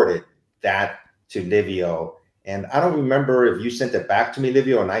forward that to Livio. And I don't remember if you sent it back to me,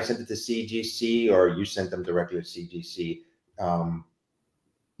 Livio, and I sent it to CGC, or you sent them directly to CGC.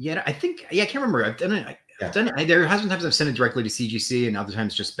 Yeah, I can't remember. I've done it. There has been times I've sent it directly to CGC, and other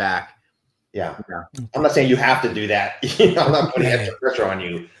times just back. Yeah. I'm not saying you have to do that. I'm not putting extra pressure on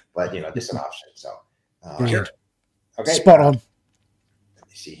you, but this is an option. So. Brilliant. Okay. Spot on. Let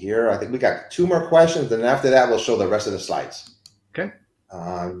me see here. I think we got 2 more questions, and after that, we'll show the rest of the slides. Okay.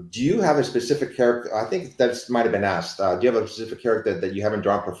 Do you have a specific character? I think that might have been asked. Do you have a specific character that you haven't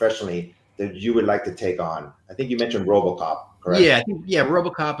drawn professionally that you would like to take on? I think you mentioned RoboCop, correct? Yeah,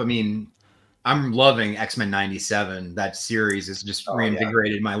 RoboCop. I mean, I'm loving X-Men 97. That series has just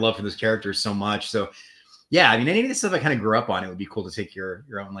reinvigorated my love for those characters so much. So, yeah, I mean, any of the stuff I kind of grew up on, it would be cool to take your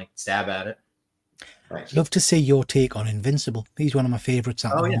own stab at it. Right. Love to see your take on Invincible. He's one of my favorites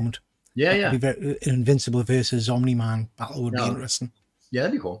at the moment. Yeah. Invincible versus Omni-Man battle would be interesting. Yeah,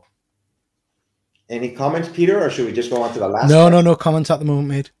 that'd be cool. Any comments, Peter, or should we just go on to the last? No comments at the moment,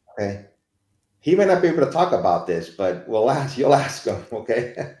 mate. Okay. He may not be able to talk about this, but you'll ask him,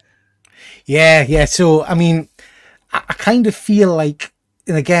 okay? Yeah. So, I mean, I kind of feel like,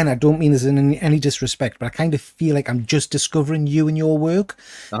 and again, I don't mean this in any disrespect, but I kind of feel like I'm just discovering you and your work.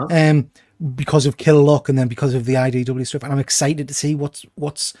 Because of Kill Lock and then because of the IDW stuff, and I'm excited to see what's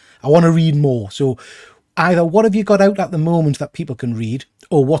I want to read more. So either what have you got out at the moment that people can read,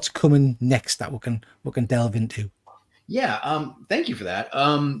 or what's coming next that we can delve into. Yeah, thank you for that.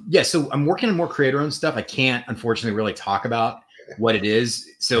 Yeah, so I'm working on more creator-owned stuff. I can't unfortunately really talk about what it is.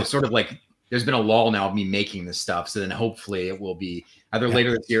 So sort of there's been a lull now of me making this stuff. So then hopefully it will be either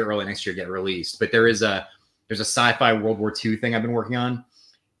later this year or early next year get released. But there's a sci-fi World War II thing I've been working on.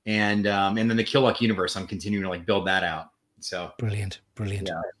 And then the Kill Lock universe, I'm continuing to build that out. So brilliant.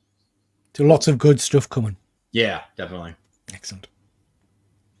 Yeah. So lots of good stuff coming. Yeah, definitely. Excellent.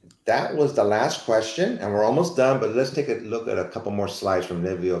 That was the last question, and we're almost done. But let's take a look at a couple more slides from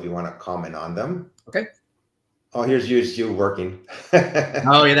Livio if you want to comment on them. Okay. Oh, here's you working.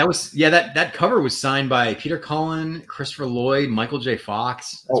 Oh yeah, that cover was signed by Peter Cullen, Christopher Lloyd, Michael J.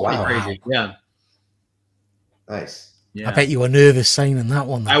 Fox. That's wow! Crazy. Yeah. Nice. Yeah. I bet you were nervous signing that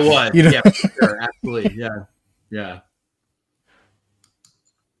one. I was. Yeah, for sure. Absolutely. Yeah.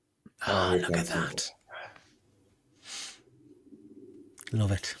 Oh, look at that.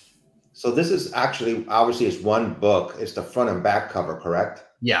 Love it. So this is actually, obviously, it's one book. It's the front and back cover, correct?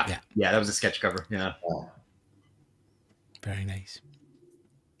 Yeah. That was a sketch cover. Yeah. Very nice.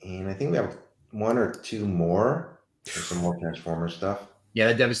 And I think we have 1 or 2 more. There's some more Transformer stuff. Yeah,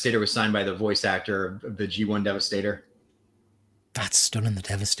 that Devastator was signed by the voice actor of the G1 Devastator. That's stunning, the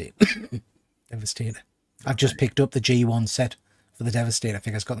Devastator. Devastator. I've just picked up the G1 set for the Devastator. I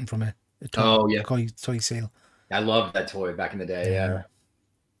think I got them from a toy sale. I loved that toy back in the day. Yeah.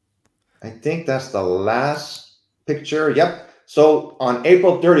 I think that's the last picture. Yep. So on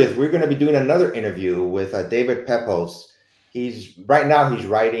April 30th, we're going to be doing another interview with David Pepos. Right now he's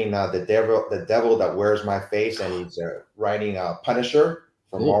writing the devil that wears my face, and he's writing Punisher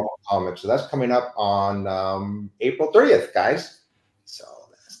from Marvel Comics. So that's coming up on April 30th, guys. So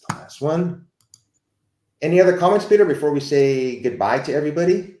that's the last one. Any other comments, Peter, before we say goodbye to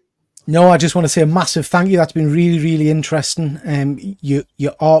everybody? No, I just want to say a massive thank you. That's been really, really interesting. Your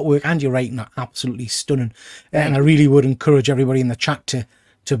artwork and your writing are absolutely stunning. And I really would encourage everybody in the chat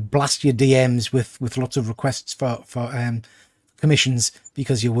to blast your DMs with lots of requests for commissions,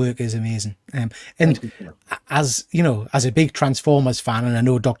 because your work is amazing. And as you know, as a big Transformers fan, and I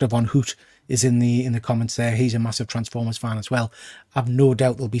know Dr. Von Hoot is in the comments there, he's a massive Transformers fan as well. I've no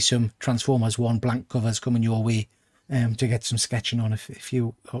doubt there'll be some Transformers 1 blank covers coming your way to get some sketching on if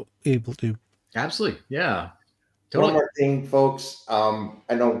you are able to. Absolutely, yeah. Totally. One more thing, folks.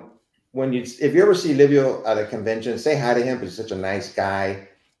 I know if you ever see Livio at a convention, say hi to him, because he's such a nice guy.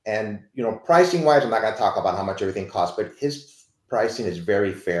 And pricing wise, I'm not going to talk about how much everything costs, but his pricing is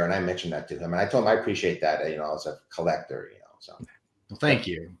very fair, and I mentioned that to him, and I told him I appreciate that. As a collector, So, well, thank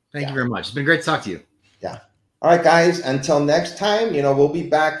you you very much. It's been great to talk to you. Yeah. All right, guys. Until next time, we'll be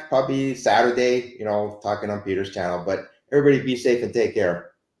back probably Saturday. Talking on Peter's channel. But everybody, be safe and take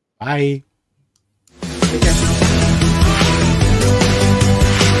care. Bye. Take care.